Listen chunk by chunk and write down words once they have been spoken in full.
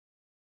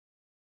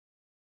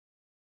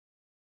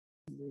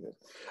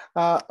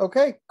Unmuted.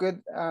 Okay,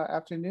 good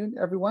afternoon,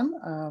 everyone.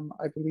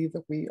 I believe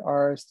that we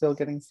are still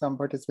getting some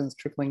participants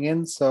trickling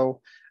in,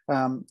 so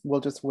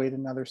we'll just wait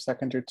another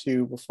second or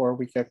two before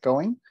we get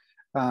going.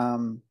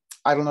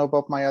 I don't know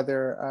about my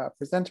other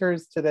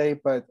presenters today,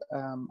 but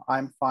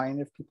I'm fine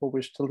if people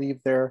wish to leave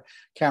their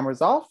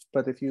cameras off,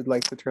 but if you'd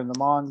like to turn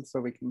them on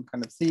so we can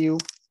kind of see you,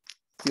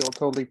 feel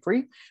totally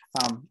free.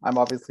 I'm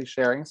obviously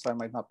sharing, so I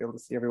might not be able to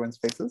see everyone's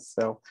faces.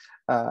 So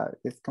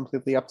it's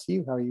completely up to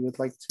you how you would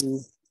like to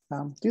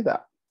do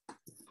that.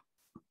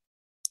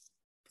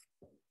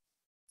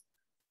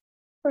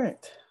 All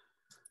right.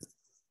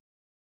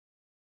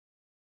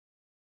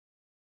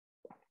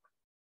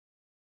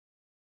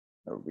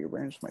 I'll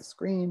rearrange my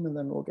screen and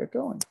then we'll get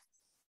going.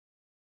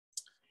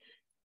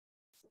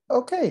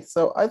 Okay,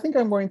 so I think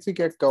I'm going to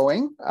get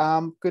going.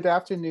 Good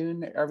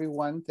afternoon,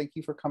 everyone. Thank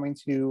you for coming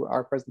to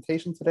our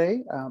presentation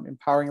today,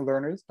 Empowering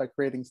Learners by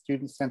Creating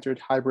Student-Centered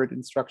Hybrid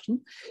Instruction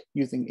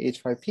using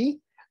H5P.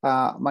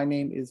 My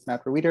name is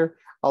Rohweder.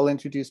 I'll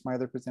introduce my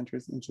other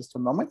presenters in just a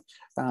moment.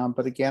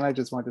 But again, I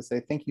just wanted to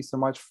say thank you so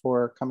much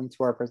for coming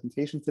to our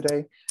presentation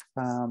today.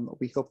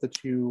 We hope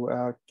that you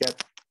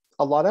get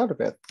a lot out of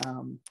it.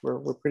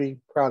 We're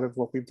pretty proud of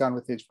what we've done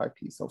with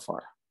H5P so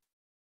far.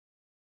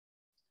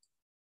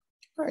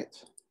 All right.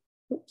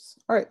 Oops.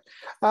 All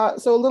right.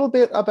 So a little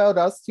bit about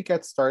us to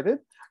get started.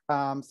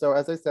 So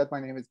as I said, my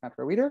name is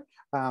Rohweder.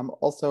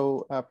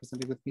 Also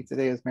presenting with me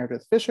today is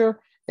Meredith Fischer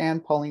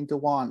and Pauline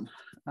Dewan.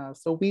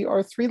 So we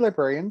are three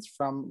librarians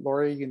from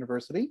Laurier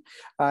University,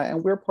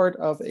 and we're part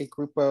of a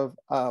group of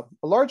a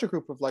larger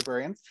group of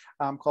librarians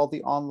called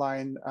the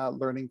Online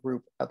Learning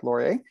Group at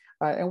Laurier.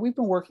 And we've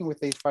been working with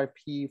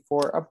H5P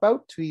for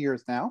about 2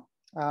 years now.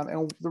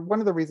 And one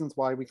of the reasons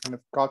why we kind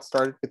of got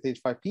started with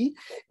H5P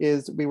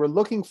is we were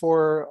looking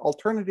for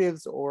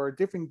alternatives or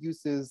different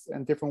uses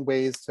and different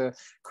ways to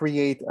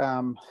create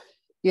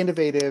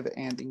innovative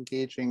and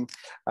engaging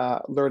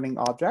learning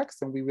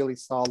objects. And we really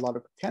saw a lot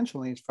of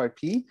potential in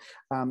H5P,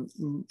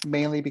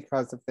 mainly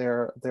because of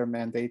their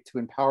mandate to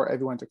empower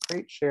everyone to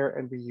create, share,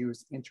 and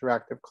reuse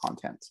interactive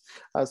content.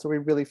 So we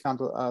really found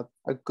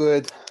a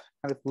good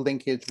kind of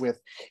linkage with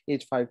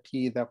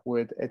H5P that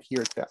would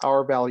adhere to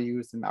our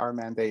values and our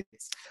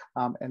mandates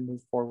and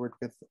move forward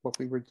with what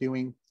we were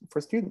doing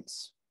for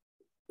students.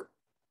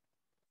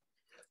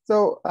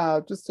 So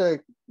just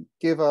to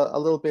give a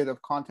little bit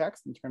of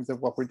context in terms of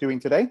what we're doing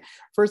today,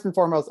 first and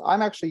foremost,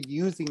 I'm actually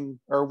using,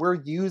 or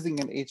we're using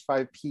an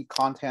H5P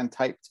content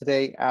type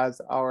today as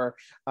our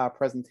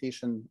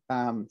presentation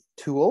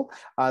tool.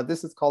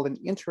 This is called an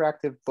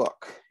interactive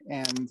book.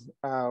 And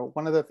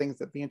one of the things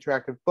that the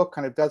interactive book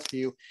kind of does for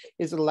you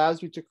is it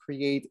allows you to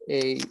create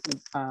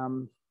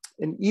an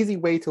easy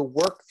way to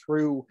work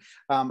through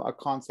a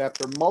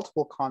concept or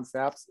multiple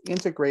concepts,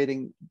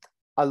 integrating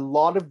a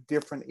lot of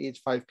different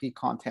H5P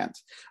content.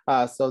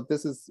 So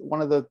this is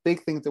one of the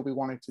big things that we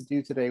wanted to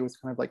do today, was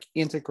kind of like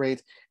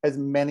integrate as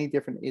many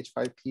different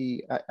H5P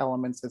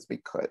elements as we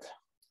could.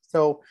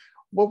 So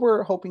what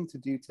we're hoping to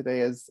do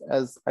today is,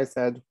 as I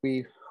said,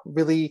 we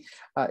really,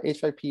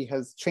 H5P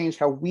has changed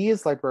how we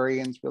as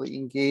librarians really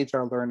engage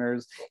our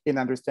learners in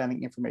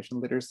understanding information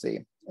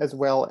literacy, as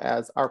well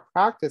as our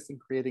practice in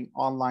creating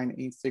online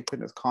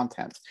asynchronous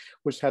content,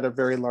 which had a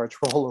very large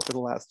role over the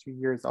last 2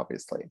 years,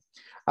 obviously.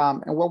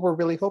 And what we're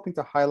really hoping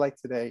to highlight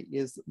today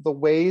is the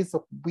ways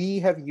that we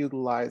have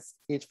utilized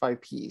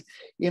H5P.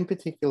 In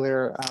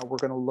particular, we're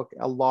going to look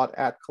a lot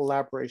at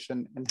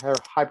collaboration and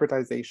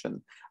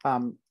hybridization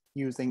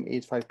using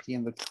H5P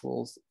and the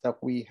tools that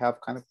we have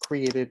kind of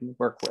created and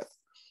worked with.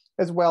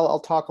 As well,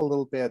 I'll talk a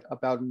little bit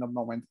about in a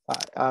moment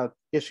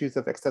issues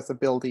of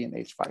accessibility in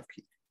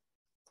H5P.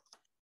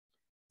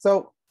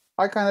 So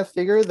I kind of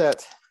figure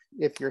that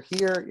if you're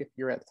here, if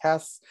you're at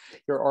TESS,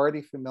 you're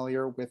already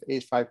familiar with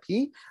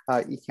H5P.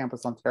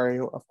 eCampus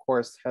Ontario, of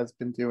course, has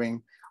been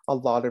doing a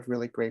lot of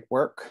really great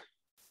work.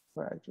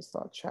 Where I just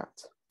saw chat.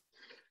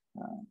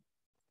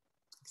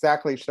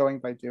 Exactly, showing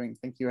by doing.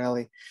 Thank you,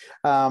 Ellie.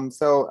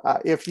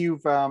 If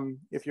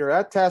you're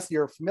at TESS,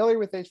 you're familiar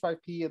with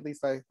H5P, at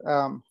least I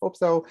hope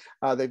so.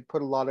 They've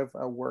put a lot of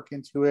work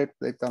into it.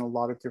 They've done a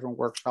lot of different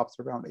workshops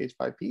around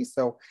H5P.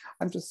 So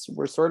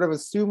we're sort of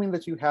assuming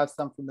that you have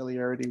some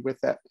familiarity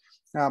with it.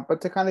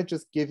 But to kind of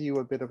just give you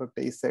a bit of a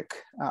basic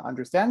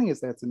understanding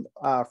is that it's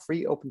a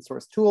free open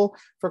source tool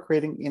for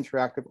creating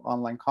interactive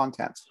online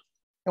content.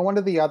 And one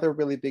of the other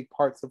really big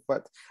parts of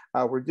what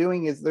we're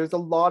doing is there's a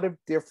lot of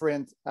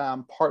different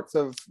parts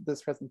of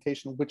this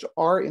presentation which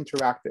are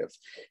interactive.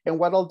 And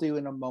what I'll do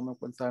in a moment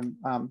once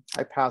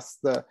I pass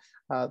the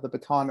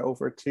baton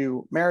over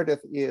to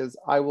Meredith is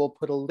I will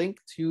put a link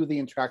to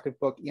the interactive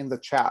book in the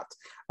chat,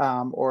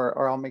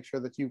 or I'll make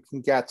sure that you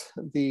can get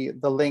the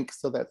link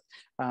so that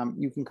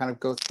you can kind of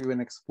go through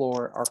and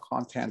explore our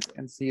content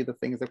and see the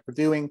things that we're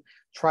doing,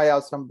 try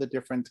out some of the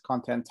different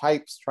content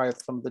types, try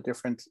out some of the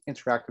different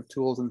interactive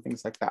tools and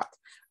things like that.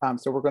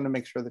 So we're going to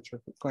make sure that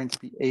you're going to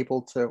be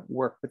able to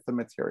work with the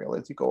material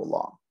as you go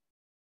along.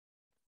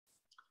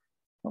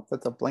 Oh,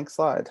 that's a blank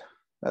slide.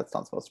 That's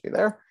not supposed to be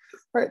there.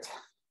 All right.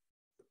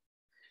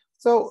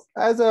 So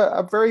as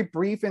a very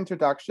brief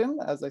introduction,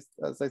 as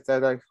I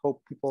said, I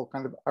hope people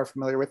kind of are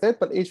familiar with it,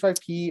 but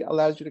H5P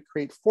allows you to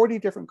create 40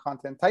 different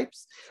content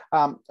types,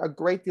 a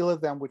great deal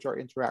of them which are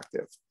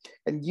interactive.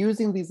 And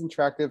using these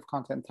interactive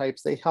content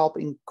types, they help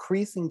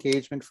increase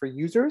engagement for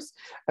users.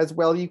 As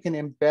well, you can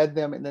embed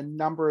them in a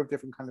number of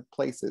different kind of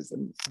places.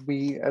 And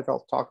we, as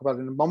I'll talk about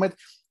in a moment,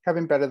 have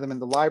embedded them in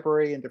the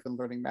library and different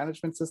learning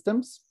management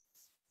systems.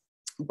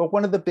 But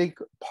one of the big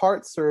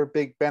parts or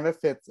big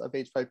benefits of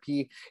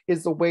H5P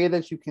is the way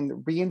that you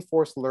can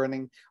reinforce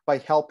learning by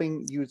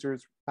helping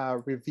users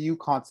review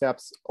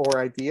concepts or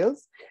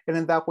ideas. And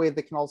in that way,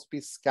 they can also be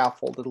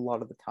scaffolded a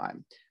lot of the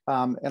time.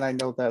 And I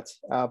know that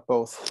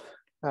both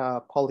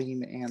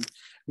Pauline and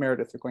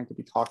Meredith are going to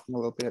be talking a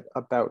little bit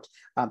about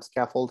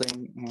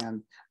scaffolding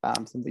and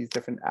some of these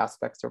different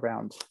aspects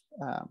around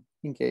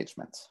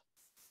engagement.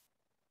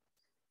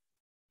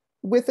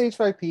 With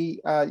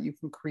H5P, you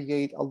can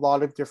create a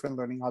lot of different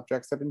learning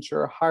objects that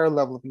ensure a higher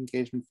level of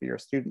engagement for your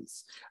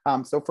students.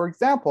 So for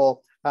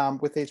example,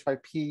 with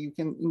H5P, you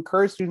can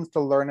encourage students to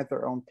learn at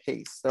their own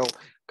pace. So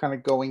kind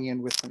of going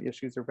in with some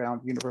issues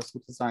around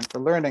universal design for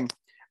learning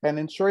and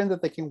ensuring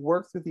that they can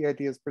work through the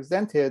ideas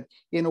presented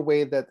in a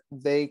way that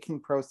they can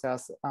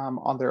process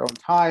on their own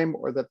time,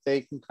 or that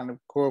they can kind of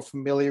grow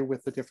familiar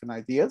with the different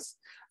ideas.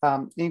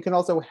 And you can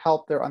also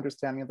help their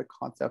understanding of the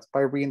concepts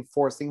by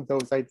reinforcing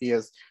those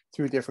ideas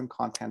through different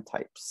content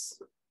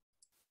types.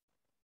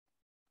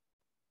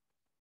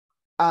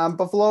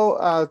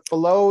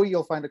 Below,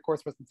 you'll find a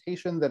course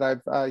presentation that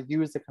I've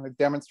used that kind of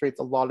demonstrates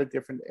a lot of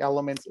different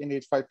elements in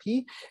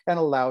H5P and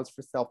allows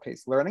for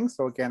self-paced learning.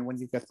 So again, when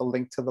you get the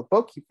link to the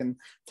book, you can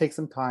take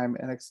some time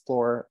and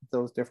explore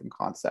those different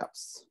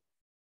concepts.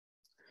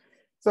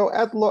 So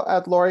at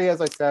Laurier,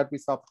 as I said, we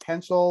saw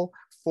potential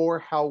for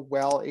how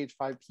well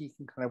H5P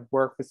can kind of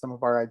work with some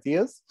of our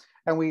ideas.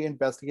 And we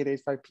investigated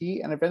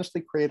H5P and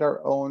eventually created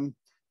our own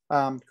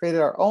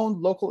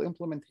local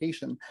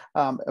implementation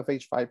of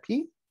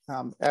H5P.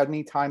 At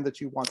any time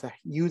that you want to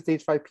use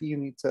H5P, you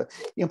need to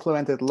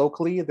implement it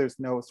locally. There's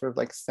no sort of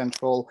like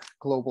central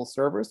global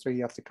server, so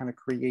you have to kind of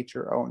create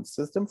your own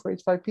system for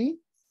H5P.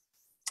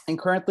 And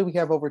currently we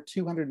have over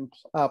 200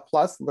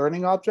 plus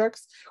learning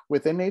objects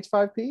within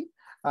H5P.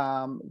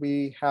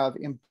 We have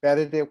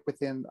embedded it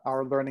within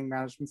our learning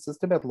management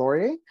system at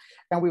Laurier,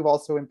 and we've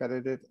also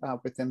embedded it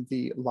within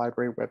the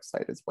library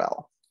website as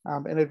well.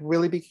 And it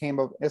really became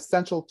an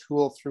essential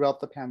tool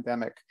throughout the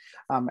pandemic,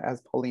 as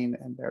Pauline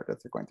and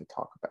Meredith are going to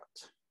talk about.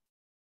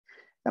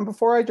 And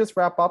before I just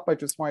wrap up, I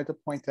just wanted to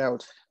point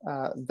out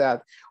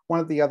that one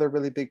of the other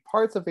really big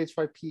parts of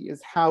H5P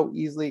is how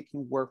easily it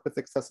can work with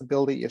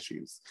accessibility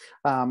issues.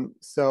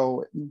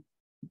 So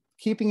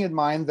keeping in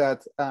mind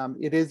that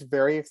it is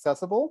very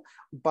accessible,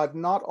 but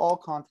not all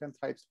content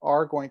types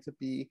are going to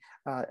be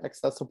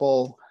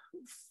accessible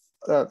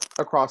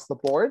across the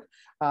board.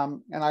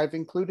 And I've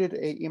included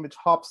an image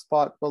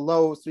hotspot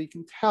below so you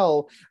can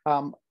tell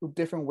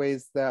different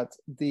ways that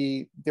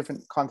the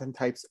different content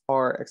types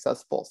are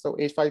accessible. So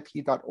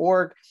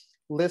h5p.org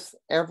lists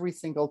every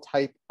single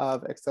type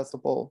of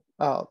accessible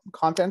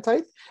content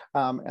type,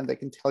 and they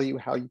can tell you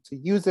how to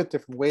use it,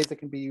 different ways it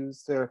can be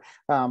used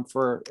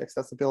for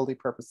accessibility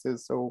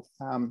purposes. So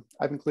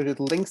I've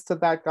included links to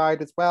that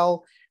guide as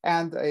well,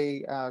 and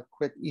a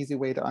quick, easy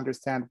way to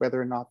understand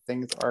whether or not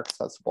things are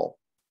accessible.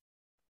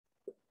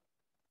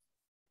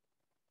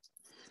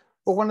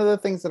 But one of the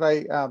things that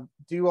I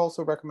do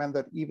also recommend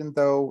that even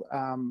though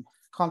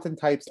content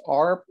types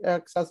are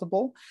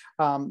accessible,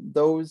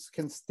 those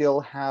can still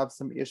have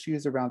some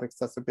issues around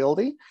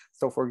accessibility.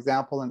 So for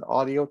example, an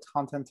audio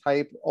content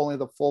type, only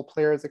the full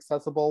player is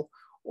accessible.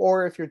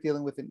 Or if you're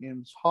dealing with an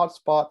image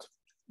hotspot,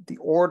 the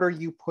order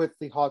you put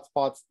the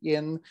hotspots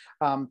in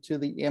to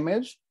the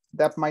image,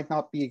 that might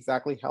not be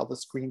exactly how the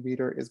screen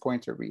reader is going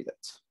to read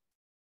it.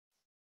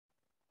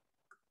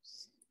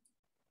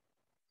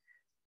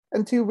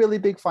 And two really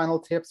big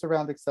final tips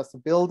around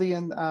accessibility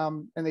in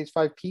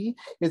H5P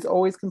is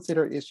always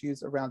consider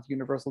issues around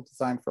universal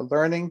design for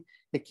learning.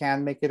 It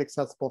can make it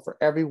accessible for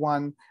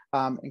everyone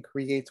and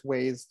creates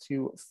ways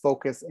to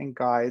focus and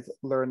guide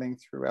learning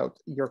throughout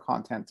your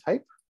content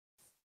type.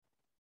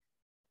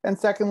 And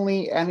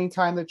secondly,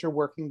 anytime that you're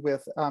working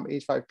with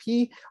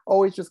H5P,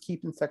 always just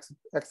keep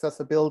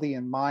accessibility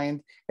in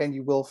mind, and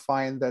you will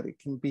find that it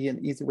can be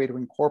an easy way to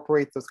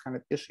incorporate those kind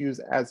of issues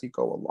as you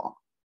go along.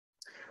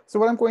 So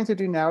what I'm going to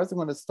do now is I'm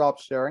going to stop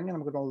sharing and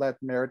I'm going to let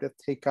Meredith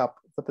take up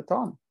the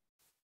baton.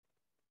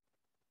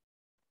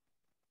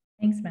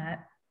 Thanks,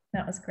 Matt.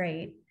 That was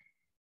great.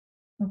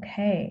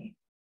 Okay.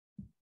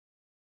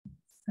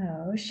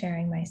 So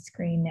sharing my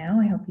screen now.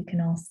 I hope you can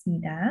all see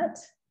that.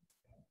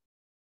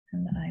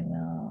 And I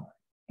will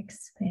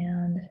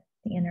expand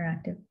the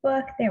interactive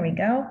book. There we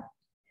go.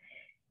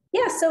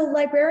 Yeah, so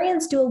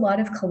librarians do a lot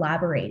of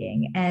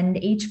collaborating, and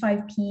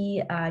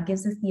H5P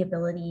gives us the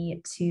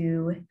ability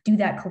to do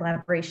that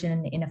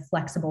collaboration in a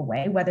flexible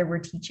way, whether we're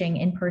teaching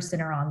in person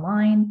or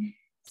online,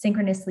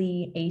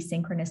 synchronously,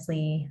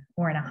 asynchronously,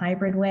 or in a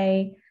hybrid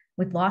way,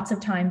 with lots of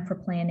time for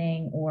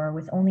planning or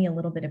with only a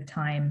little bit of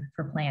time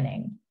for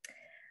planning.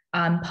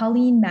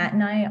 Pauline, Matt,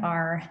 and I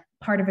are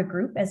part of a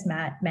group, as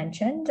Matt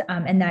mentioned,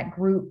 and that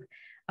group,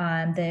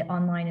 the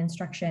online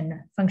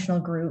instruction functional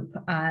group,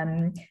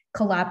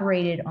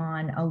 collaborated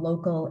on a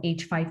local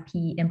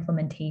H5P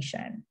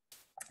implementation.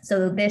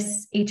 So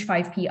this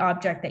H5P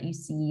object that you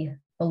see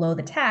below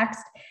the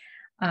text,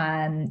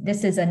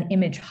 this is an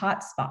image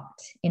hotspot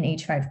in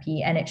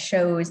H5P, and it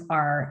shows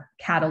our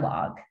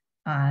catalog.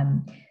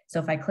 So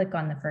if I click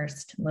on the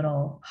first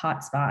little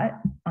hotspot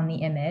on the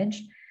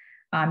image,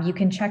 you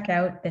can check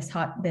out this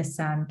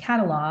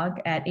catalog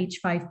at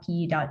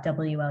h5p.wlu.ca.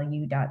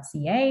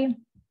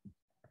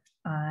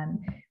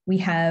 We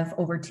have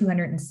over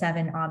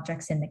 207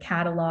 objects in the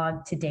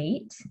catalog to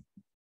date.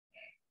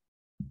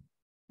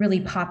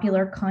 Really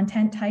popular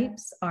content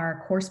types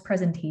are course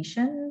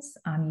presentations.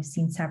 You've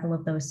seen several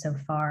of those so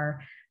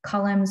far,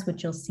 columns,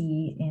 which you'll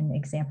see in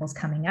examples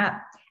coming up,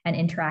 and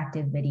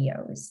interactive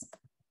videos.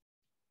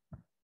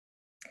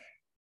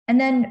 And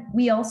then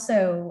we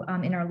also,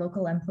 in our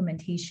local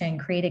implementation,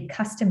 created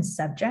custom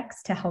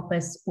subjects to help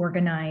us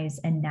organize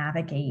and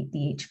navigate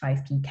the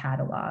H5P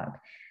catalog.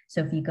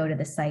 So if you go to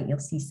the site, you'll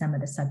see some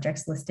of the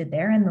subjects listed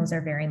there, and those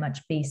are very much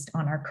based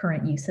on our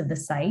current use of the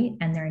site,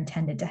 and they're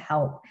intended to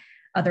help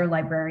other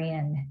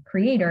librarian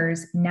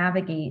creators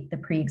navigate the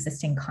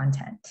pre-existing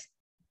content.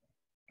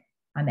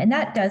 And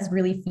that does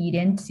really feed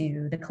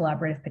into the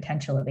collaborative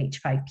potential of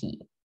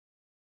H5P.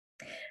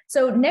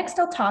 So next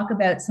I'll talk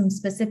about some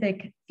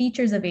specific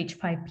features of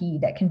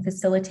H5P that can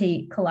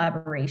facilitate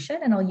collaboration,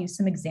 and I'll use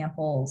some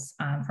examples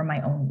from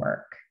my own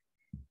work.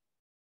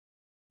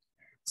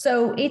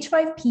 So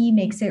H5P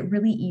makes it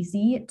really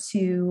easy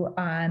to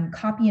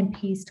copy and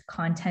paste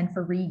content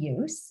for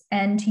reuse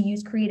and to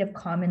use Creative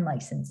Commons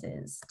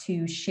licenses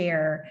to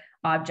share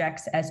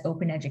objects as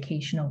open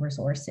educational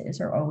resources,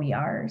 or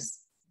OERs.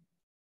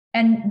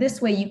 And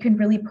this way you can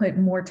really put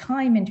more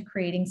time into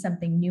creating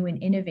something new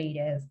and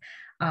innovative,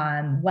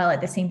 while at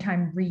the same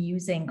time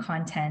reusing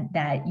content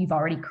that you've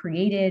already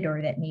created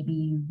or that maybe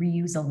you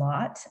reuse a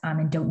lot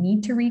and don't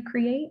need to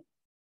recreate.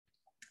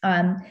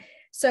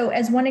 So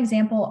as one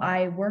example,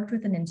 I worked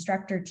with an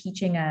instructor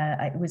teaching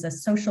it was a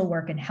social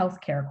work and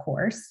healthcare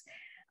course.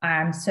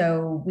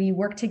 So we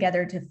worked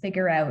together to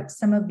figure out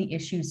some of the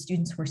issues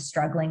students were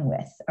struggling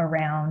with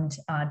around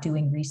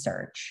doing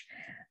research.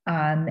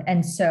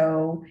 And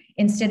so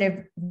instead of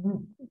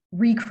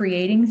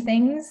recreating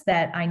things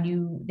that I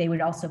knew they would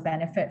also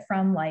benefit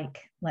from, like,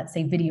 let's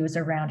say, videos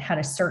around how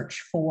to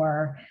search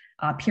for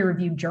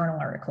peer-reviewed journal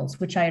articles,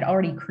 which I had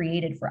already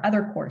created for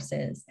other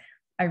courses,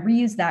 I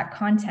reused that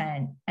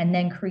content and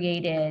then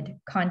created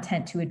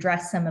content to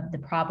address some of the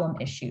problem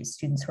issues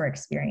students were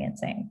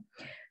experiencing.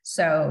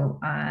 So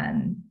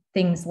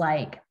things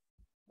like,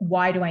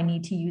 why do I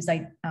need to use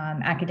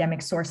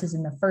academic sources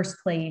in the first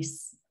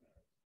place?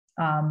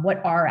 What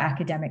are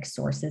academic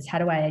sources? How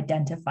do I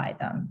identify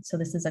them? So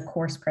this is a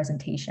course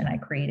presentation I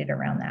created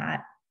around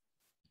that.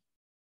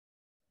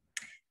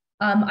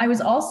 I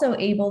was also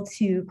able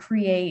to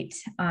create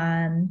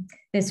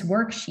this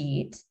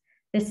worksheet.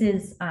 This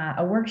is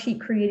a worksheet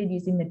created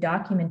using the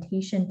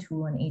documentation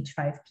tool in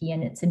H5P,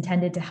 and it's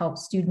intended to help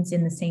students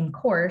in the same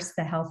course,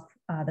 the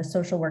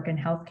social work and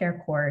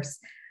healthcare course,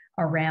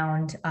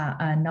 around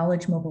a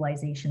knowledge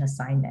mobilization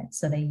assignment.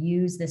 So they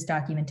use this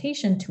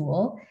documentation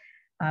tool,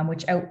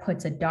 which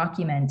outputs a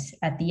document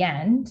at the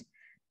end,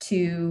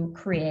 to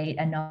create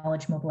a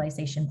knowledge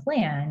mobilization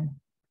plan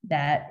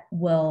that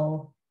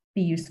will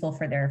be useful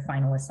for their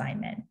final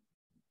assignment.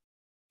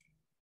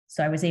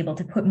 So I was able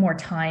to put more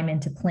time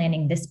into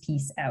planning this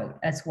piece out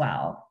as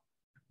well,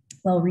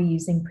 while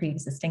reusing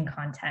pre-existing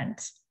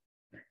content.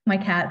 My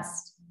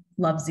cats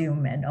love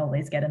Zoom and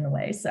always get in the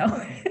way, so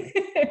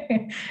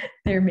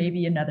there may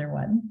be another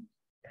one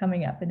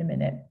coming up in a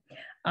minute.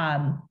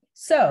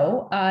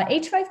 So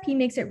H5P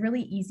makes it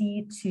really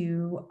easy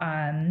to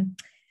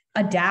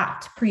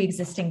adapt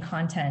pre-existing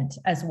content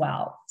as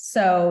well.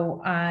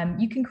 So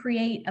you can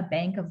create a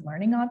bank of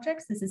learning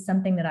objects. This is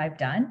something that I've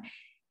done.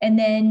 And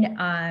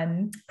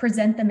then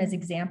present them as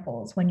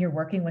examples when you're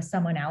working with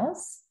someone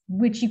else,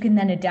 which you can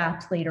then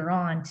adapt later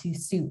on to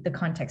suit the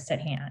context at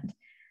hand.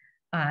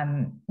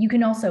 You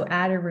can also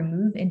add or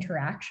remove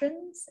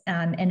interactions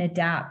and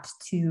adapt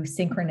to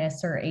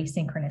synchronous or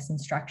asynchronous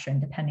instruction,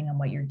 depending on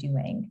what you're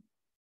doing.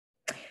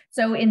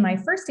 So in my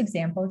first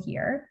example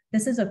here,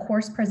 this is a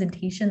course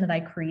presentation that I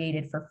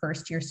created for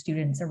first-year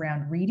students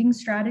around reading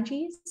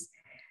strategies.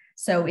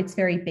 So it's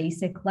very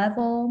basic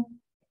level,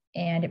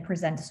 and it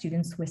presents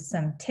students with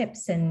some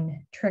tips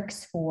and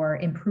tricks for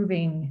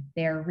improving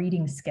their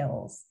reading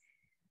skills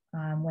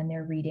when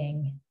they're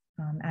reading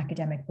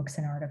academic books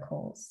and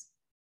articles.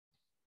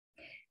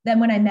 Then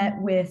when I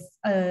met with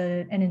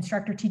an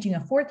instructor teaching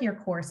a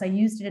fourth-year course, I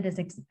used it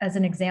as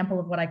an example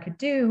of what I could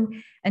do,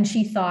 and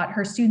she thought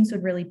her students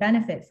would really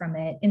benefit from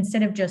it.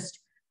 Instead of just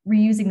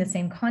reusing the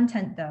same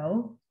content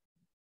though,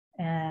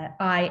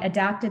 I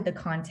adapted the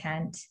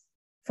content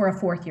for a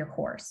fourth-year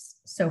course.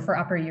 So for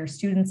upper year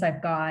students,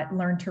 I've got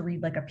Learn to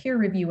Read Like a Peer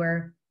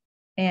Reviewer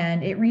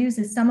And it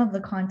reuses some of the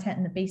content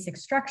in the basic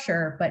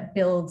structure, but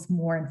builds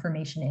more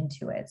information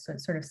into it. So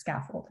it's sort of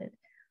scaffolded.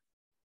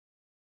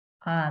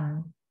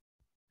 And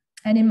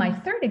in my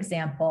third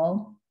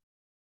example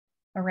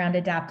around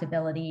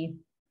adaptability,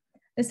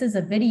 this is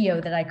a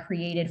video that I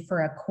created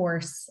for a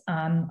course.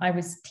 I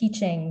was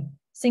teaching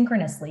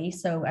synchronously.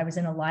 So I was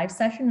in a live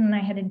session and I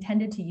had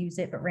intended to use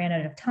it, but ran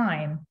out of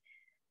time.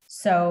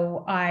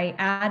 So I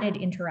added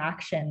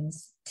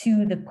interactions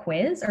to the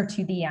quiz or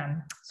to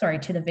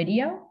the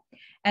video,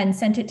 and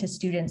sent it to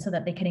students so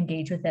that they could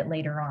engage with it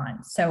later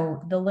on.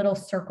 So the little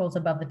circles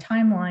above the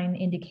timeline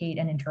indicate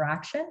an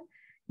interaction.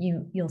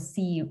 You'll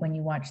see when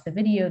you watch the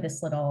video,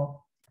 this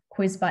little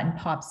quiz button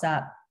pops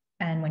up,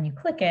 and when you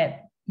click it,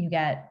 you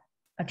get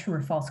a true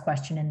or false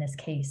question in this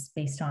case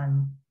based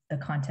on the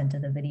content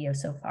of the video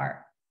so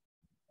far.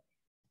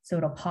 So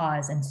it'll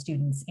pause and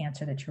students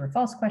answer the true or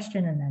false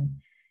question and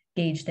then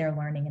gauge their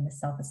learning in the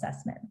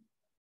self-assessment.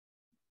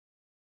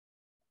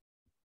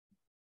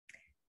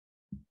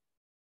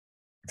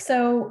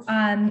 So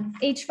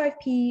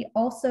H5P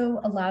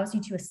also allows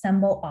you to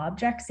assemble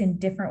objects in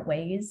different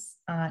ways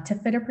to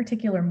fit a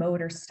particular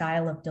mode or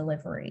style of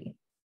delivery.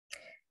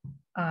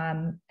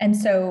 And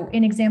so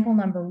in example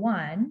number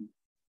 1,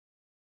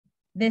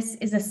 this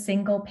is a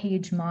single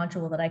page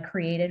module that I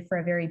created for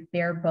a very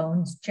bare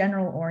bones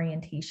general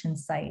orientation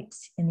site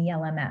in the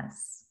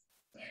LMS.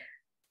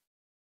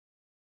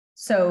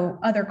 So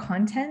other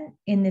content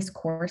in this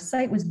course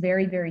site was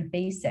very, very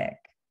basic.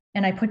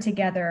 And I put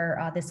together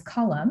this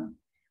column,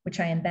 which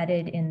I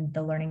embedded in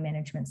the learning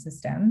management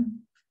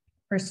system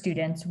for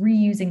students,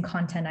 reusing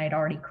content I'd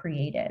already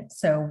created.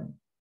 So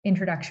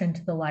Introduction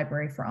to the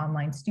Library for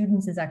Online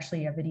Students is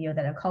actually a video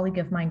that a colleague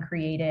of mine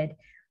created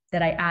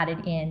that I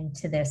added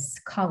into this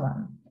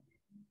column.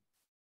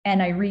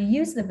 And I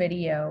reused the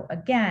video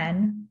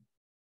again.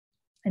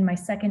 In my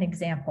second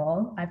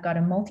example, I've got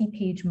a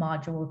multi-page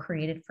module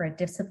created for a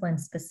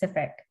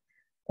discipline-specific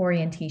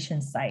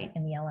orientation site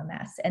in the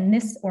LMS. And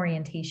this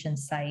orientation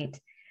site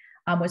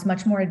was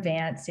much more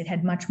advanced. It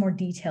had much more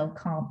detailed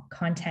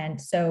content.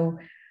 So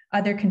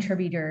other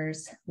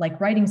contributors like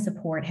writing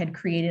support had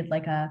created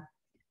like a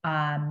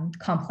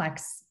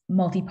complex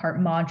multi-part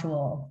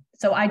module.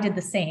 So I did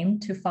the same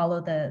to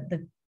follow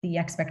the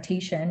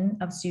expectation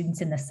of students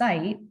in the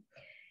site.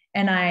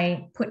 And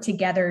I put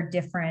together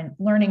different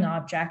learning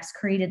objects,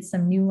 created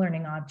some new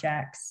learning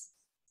objects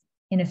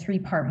in a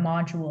 3-part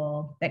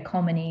module that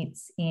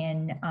culminates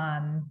in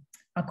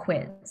a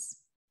quiz.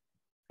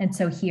 And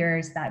so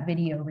here's that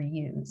video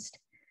reused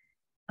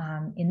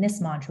in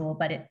this module,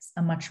 but it's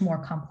a much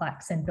more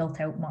complex and built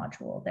out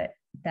module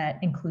that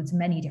includes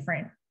many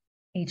different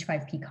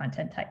H5P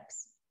content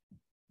types.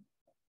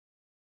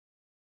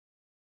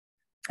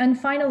 And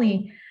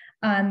finally,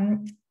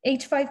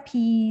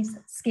 H5P's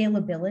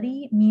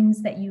scalability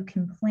means that you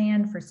can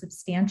plan for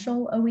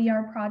substantial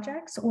OER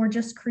projects or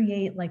just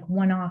create like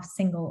one-off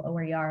single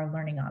OER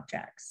learning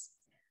objects.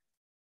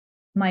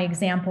 My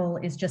example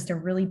is just a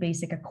really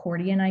basic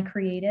accordion I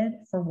created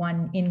for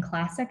one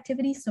in-class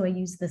activity. So I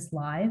used this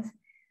live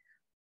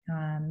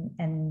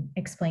and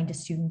explained to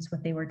students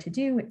what they were to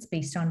do. It's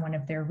based on one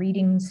of their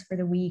readings for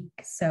the week.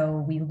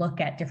 So we look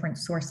at different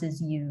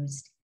sources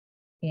used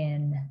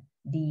in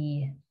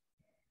the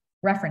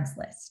reference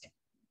list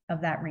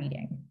of that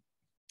reading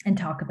and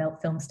talk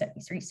about film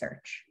studies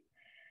research.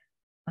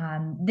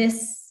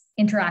 This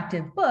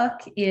interactive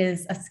book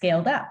is a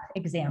scaled up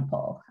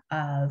example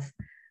of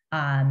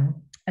an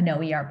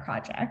OER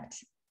project.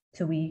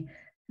 So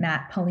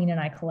Matt, Pauline, and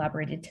I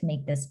collaborated to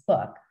make this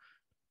book.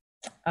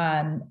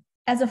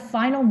 As a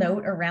final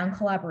note around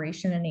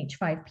collaboration in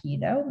H5P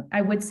though,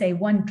 I would say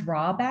one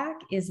drawback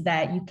is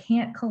that you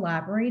can't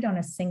collaborate on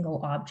a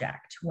single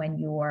object when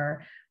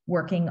you're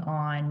working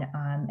on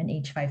an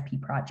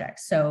H5P project.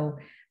 So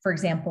for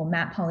example,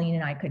 Matt, Pauline,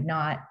 and I could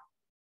not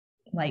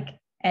like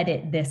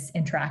edit this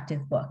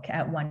interactive book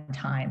at one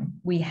time.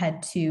 We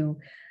had to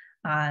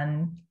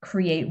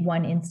create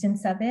one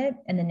instance of it,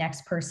 and the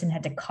next person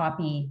had to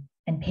copy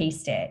and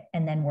paste it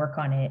and then work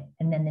on it.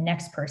 And then the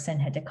next person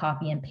had to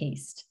copy and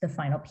paste the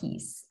final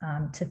piece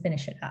to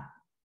finish it up.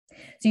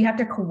 So you have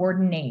to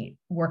coordinate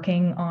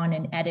working on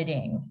and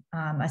editing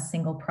a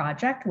single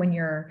project when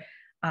you're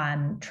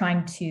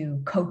trying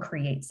to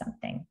co-create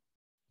something.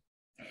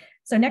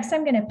 So next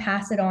I'm going to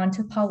pass it on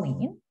to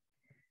Pauline.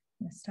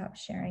 I'm going to stop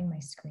sharing my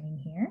screen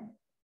here.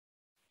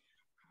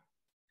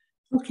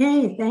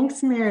 Okay,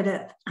 thanks,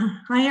 Meredith.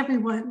 Hi,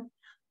 everyone.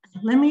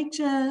 Let me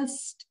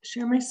just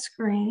share my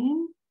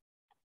screen.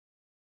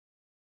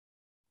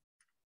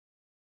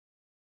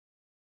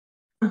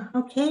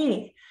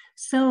 Okay,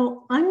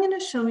 so I'm going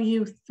to show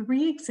you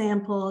 3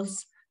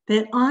 examples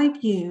that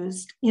I've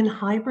used in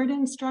hybrid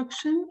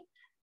instruction,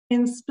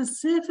 and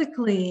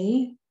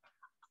specifically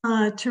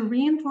to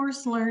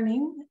reinforce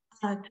learning,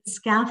 to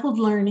scaffold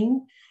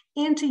learning,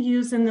 and to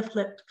use in the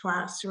flipped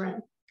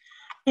classroom.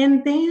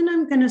 And then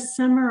I'm going to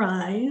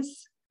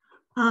summarize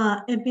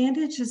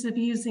advantages of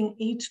using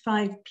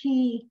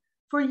H5P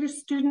for your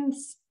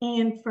students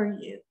and for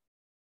you.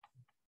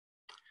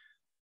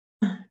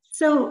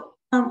 So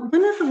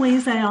One of the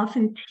ways I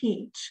often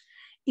teach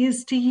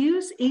is to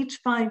use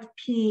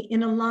H5P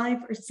in a live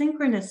or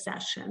synchronous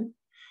session,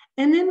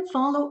 and then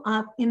follow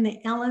up in the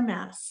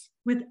LMS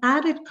with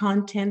added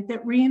content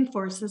that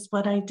reinforces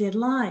what I did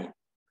live.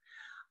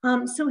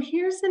 So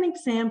here's an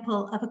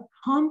example of a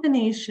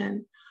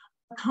combination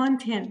of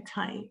content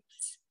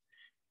types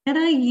that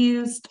I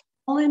used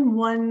all in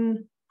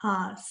one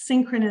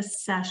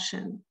synchronous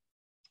session.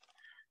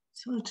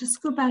 So I'll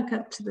just go back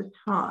up to the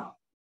top.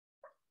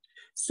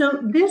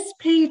 So this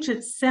page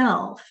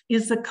itself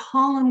is a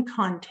column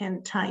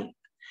content type,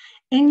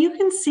 and you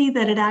can see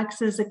that it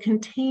acts as a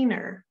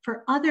container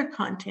for other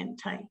content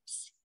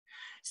types.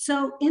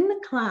 So in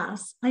the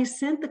class, I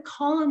sent the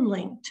column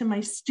link to my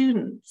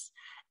students,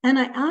 and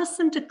I asked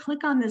them to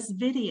click on this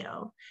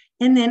video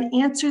and then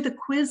answer the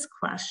quiz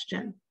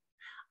question.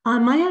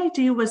 My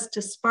idea was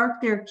to spark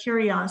their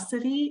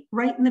curiosity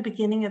right in the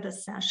beginning of the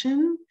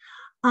session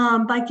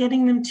by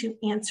getting them to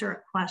answer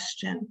a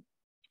question.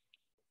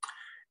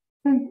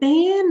 And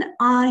then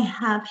I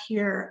have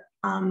here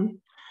an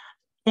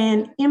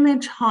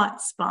image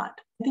hotspot.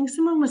 I think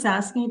someone was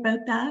asking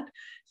about that.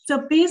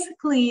 So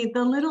basically,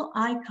 the little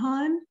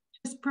icon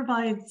just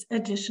provides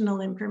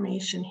additional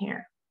information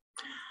here.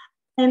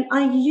 And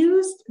I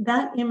used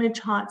that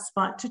image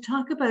hotspot to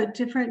talk about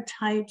different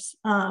types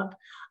of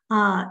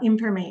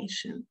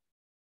information.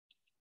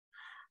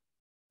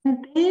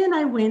 And then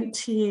I went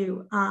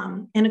to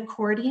an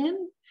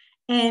accordion.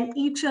 And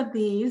each of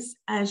these,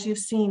 as you've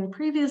seen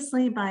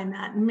previously by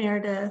Matt and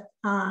Meredith,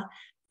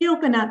 they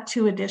open up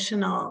to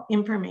additional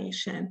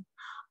information.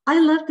 I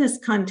love this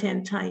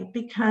content type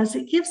because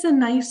it gives a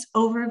nice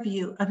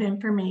overview of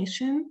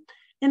information,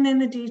 and then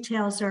the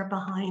details are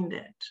behind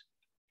it.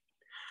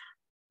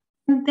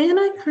 And then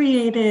I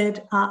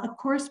created a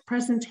course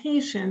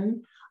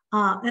presentation,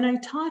 and I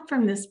taught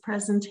from this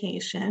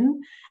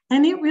presentation,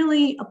 and it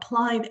really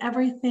applied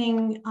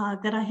everything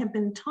that I have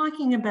been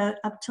talking about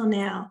up till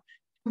now.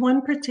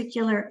 One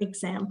particular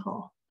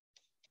example.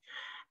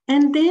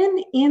 And then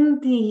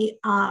in the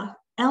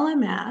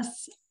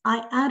LMS,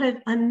 I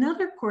added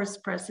another course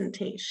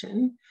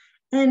presentation.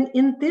 And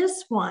in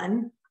this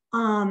one,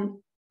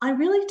 I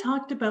really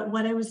talked about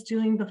what I was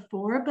doing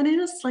before, but in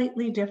a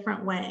slightly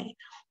different way.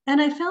 And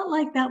I felt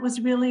like that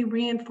was really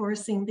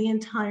reinforcing the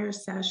entire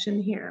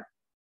session here.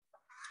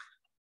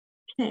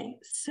 Okay,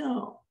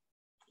 so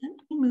let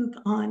me move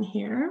on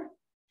here.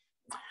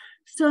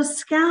 So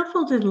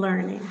scaffolded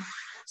learning.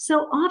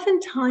 So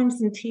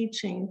oftentimes in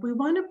teaching, we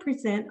want to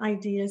present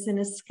ideas in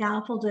a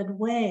scaffolded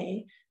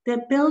way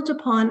that build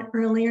upon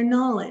earlier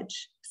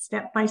knowledge,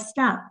 step by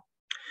step.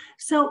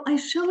 So I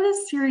showed a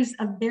series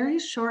of very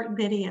short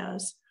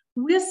videos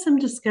with some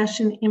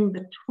discussion in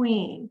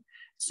between.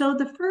 So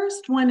the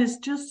first one is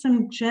just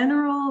some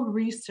general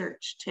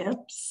research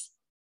tips.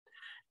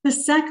 The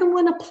second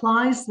one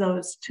applies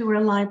those to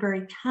our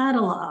library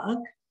catalog.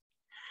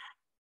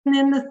 And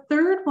then the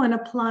third one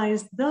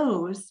applies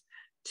those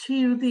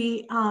to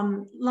the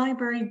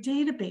library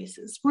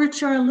databases,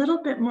 which are a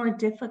little bit more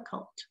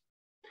difficult.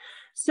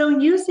 So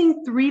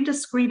using 3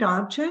 discrete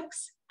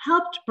objects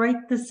helped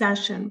break the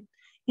session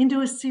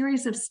into a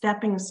series of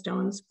stepping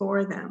stones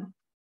for them.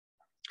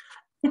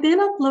 I then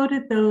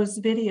uploaded those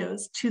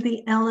videos to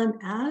the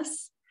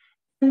LMS,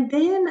 and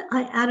then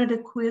I added a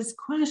quiz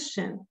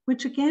question,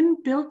 which again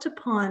built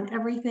upon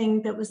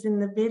everything that was in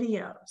the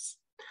videos.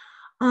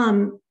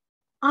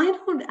 I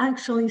don't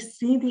actually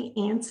see the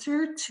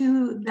answer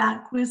to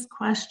that quiz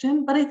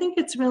question, but I think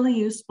it's really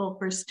useful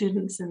for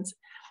students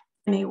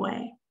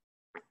anyway.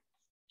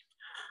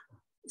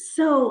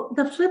 So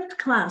the flipped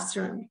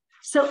classroom.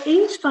 So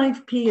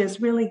H5P is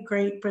really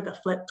great for the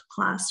flipped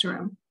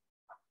classroom.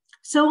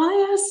 So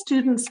I asked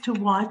students to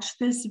watch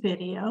this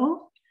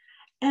video,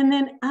 and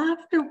then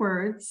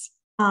afterwards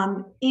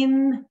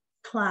in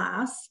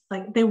class,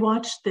 like they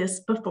watched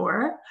this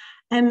before,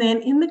 and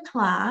then in the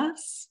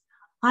class,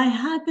 I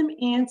had them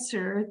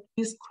answer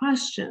these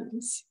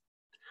questions.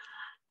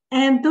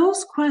 And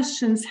those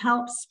questions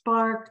help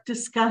spark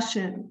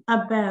discussion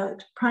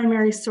about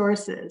primary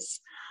sources,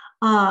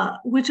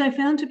 which I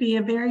found to be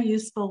a very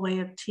useful way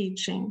of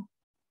teaching.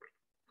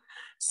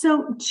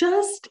 So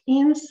just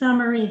in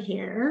summary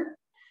here,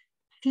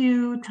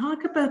 to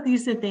talk about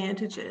these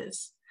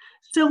advantages.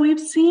 So we've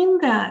seen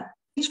that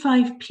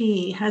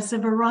H5P has a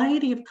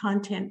variety of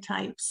content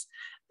types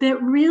that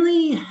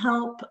really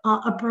help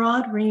a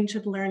broad range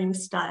of learning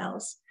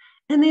styles.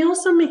 And they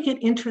also make it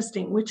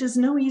interesting, which is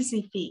no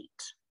easy feat.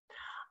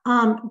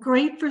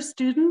 Great for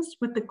students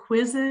with the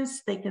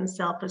quizzes, they can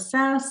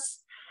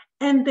self-assess.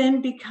 And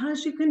then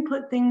because you can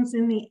put things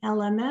in the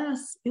LMS,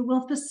 it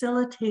will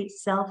facilitate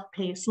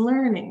self-paced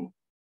learning.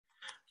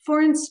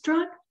 For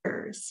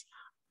instructors,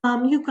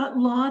 you've got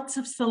lots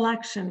of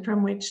selection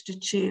from which to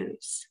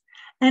choose.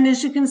 And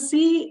as you can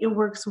see, it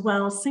works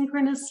well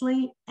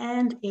synchronously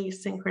and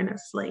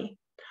asynchronously.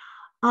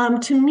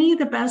 To me,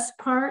 the best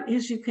part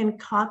is you can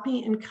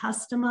copy and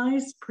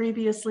customize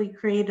previously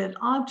created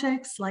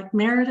objects like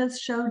Meredith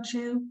showed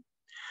you.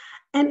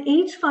 And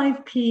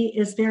H5P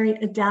is very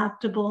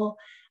adaptable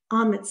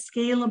It's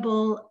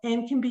scalable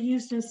and can be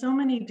used in so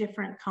many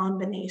different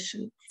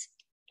combinations.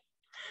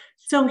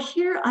 So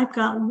here I've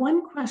got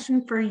one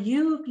question for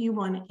you if you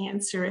want to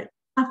answer it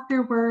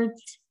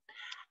afterwards.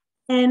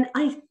 And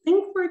I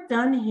think we're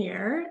done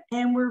here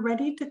and we're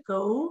ready to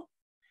go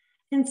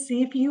and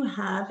see if you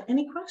have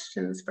any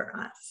questions for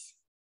us.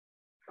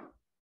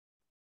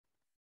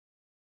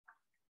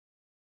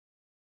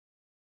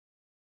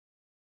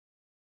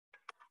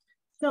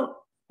 So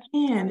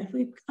again, if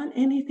we've got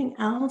anything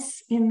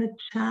else in the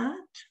chat.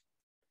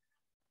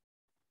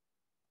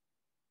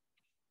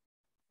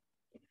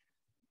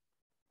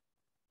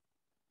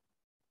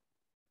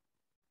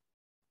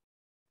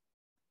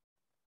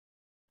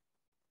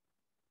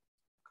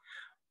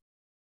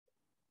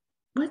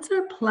 What's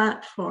our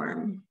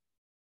platform?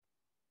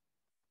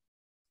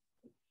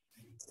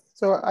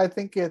 So I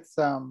think it's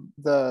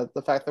the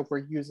fact that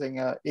we're using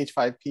a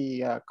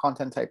H5P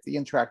content type, the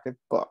interactive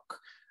book.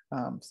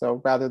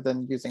 So rather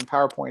than using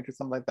PowerPoint or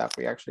something like that,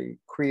 we actually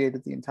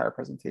created the entire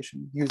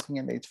presentation using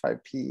an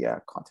H5P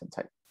content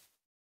type.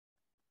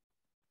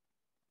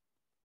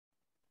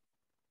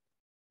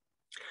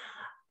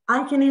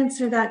 I can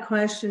answer that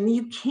question.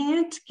 You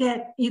can't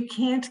get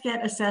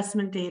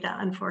assessment data,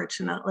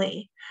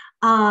 unfortunately.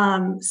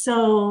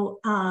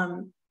 H5P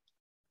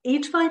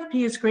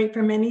is great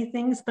for many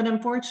things, but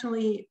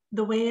unfortunately,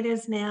 the way it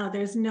is now,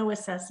 there's no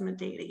assessment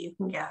data you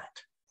can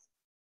get.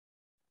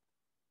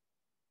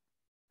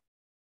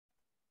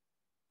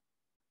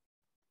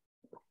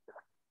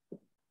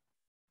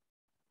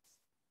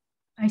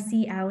 I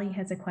see Ali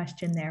has a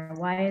question there.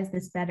 Why is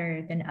this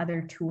better than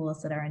other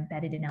tools that are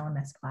embedded in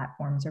LMS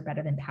platforms or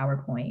better than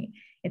PowerPoint?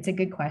 It's a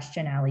good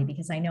question, Ali,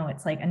 because I know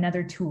it's like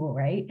another tool,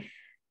 right?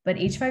 But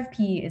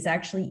H5P is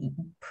actually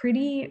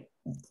pretty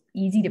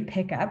easy to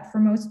pick up for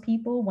most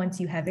people once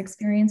you have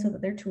experience with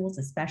other tools,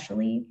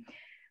 especially.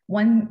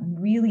 One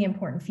really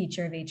important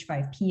feature of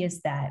H5P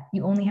is that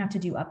you only have to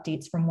do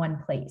updates from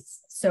one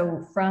place.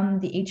 So from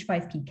the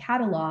H5P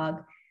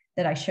catalog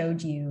that I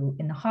showed you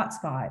in the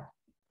hotspot,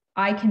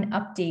 I can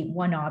update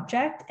one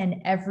object and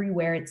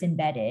everywhere it's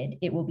embedded,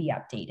 it will be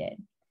updated.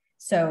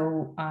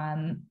 So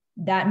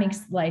that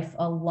makes life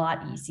a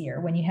lot easier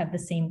when you have the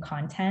same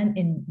content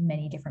in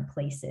many different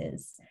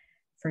places,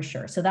 for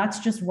sure. So that's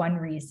just one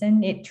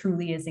reason. It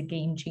truly is a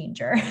game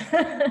changer.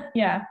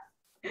 Yeah.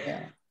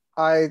 Yeah.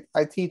 I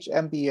teach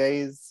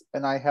MBAs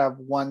and I have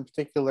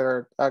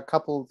a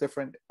couple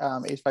different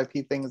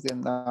H5P things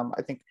in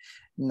I think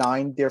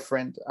 9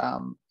 different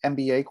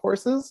MBA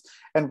courses.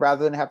 And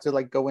rather than have to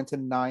like go into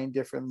 9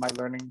 different my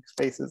learning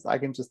spaces, I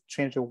can just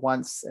change it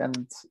once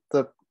and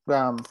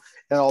and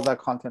all that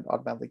content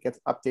automatically gets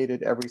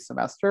updated every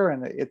semester.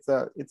 And it's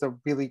a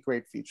really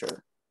great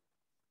feature.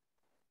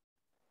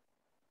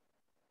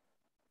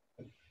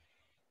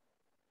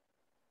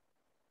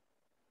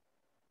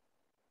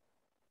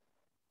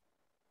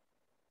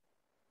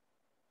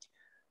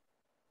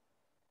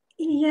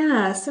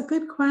 Yeah, so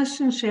good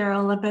question,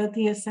 Cheryl, about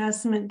the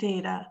assessment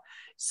data.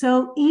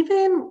 So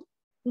even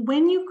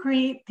when you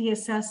create the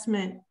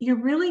assessment,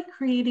 you're really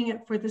creating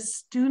it for the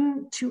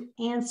student to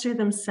answer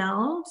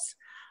themselves,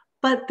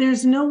 but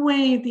there's no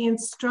way the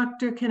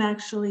instructor can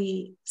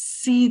actually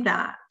see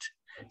that.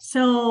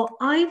 So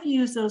I've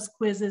used those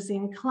quizzes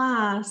in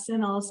class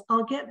and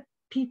I'll get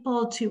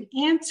people to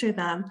answer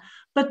them,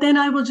 but then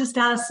I will just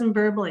ask them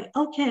verbally,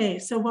 okay,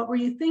 so what were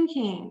you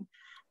thinking?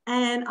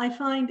 And I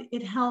find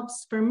it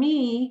helps for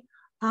me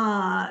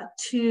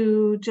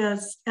to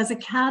just as a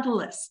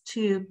catalyst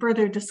to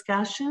further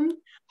discussion.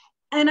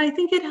 And I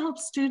think it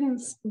helps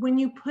students when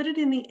you put it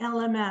in the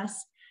LMS,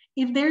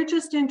 if they're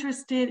just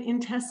interested in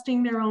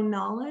testing their own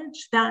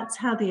knowledge, that's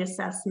how the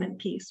assessment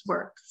piece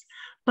works.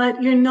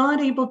 But you're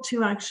not able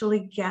to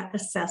actually get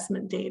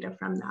assessment data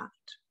from that.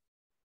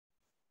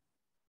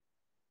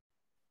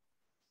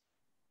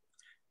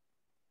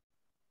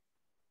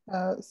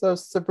 So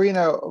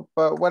Sabrina,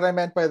 but what I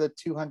meant by the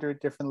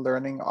 200 different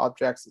learning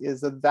objects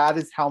is that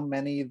is how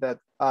many that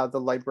the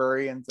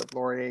librarians at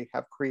Laurier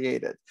have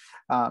created.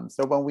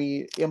 So when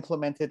we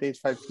implemented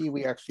H5P,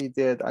 we actually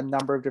did a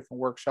number of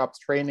different workshops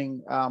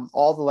training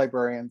all the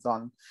librarians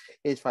on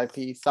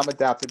H5P. Some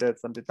adapted it,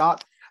 some did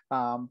not.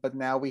 But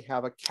now we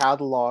have a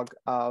catalog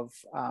of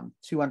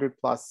 200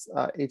 plus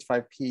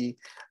H5P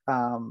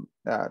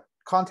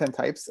content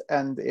types,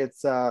 and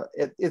it's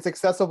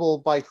accessible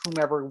by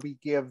whomever we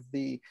give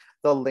the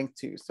link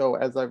to. So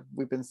as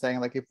we've been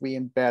saying, like if we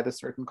embed a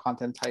certain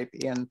content type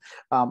in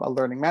a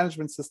learning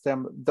management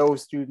system,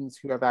 those students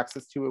who have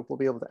access to it will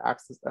be able to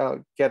access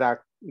get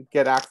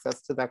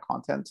access to that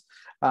content.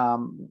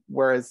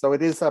 Whereas, so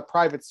it is a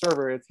private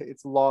server.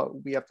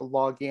 We have to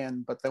log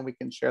in, but then we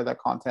can share that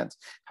content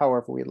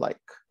however we like.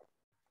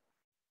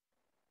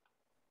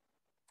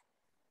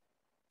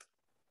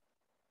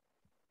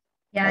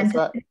 Yeah, and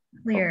just to be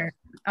clear,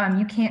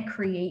 you can't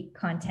create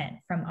content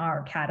from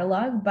our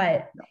catalog,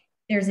 but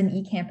there's an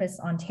eCampus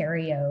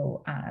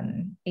Ontario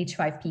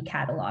H5P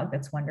catalog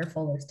that's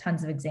wonderful. There's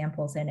tons of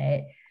examples in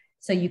it.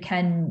 So you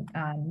can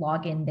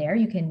log in there.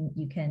 You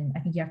can, I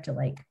think you have to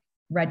like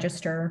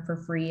register for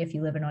free if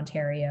you live in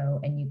Ontario,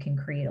 and you can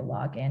create a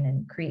login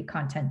and create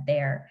content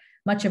there.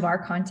 Much of our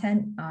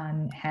content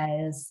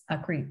has a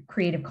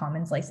Creative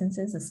Commons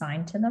licenses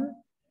assigned to them.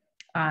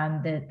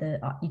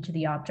 Each of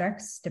the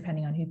objects,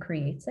 depending on who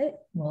creates it,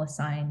 will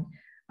assign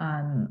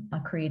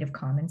a Creative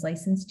Commons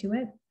license to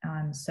it.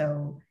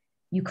 So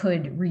you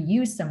could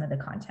reuse some of the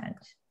content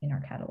in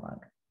our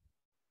catalog.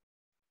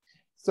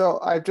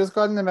 So I've just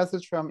gotten a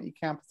message from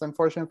eCampus.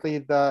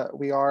 Unfortunately,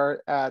 we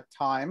are at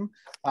time,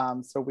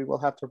 so we will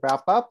have to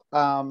wrap up.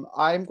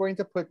 I'm going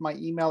to put my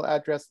email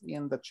address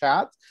in the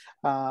chat.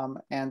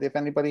 And if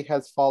anybody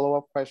has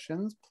follow-up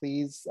questions,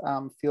 please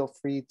feel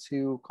free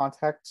to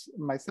contact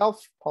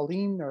myself,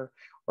 Pauline, or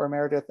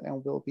Meredith,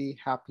 and we'll be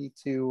happy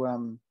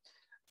to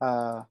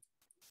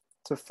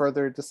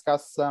further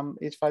discuss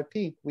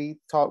H5P. We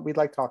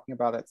like talking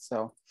about it,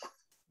 so.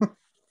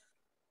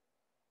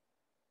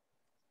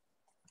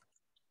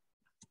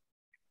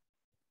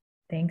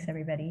 Thanks,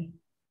 everybody.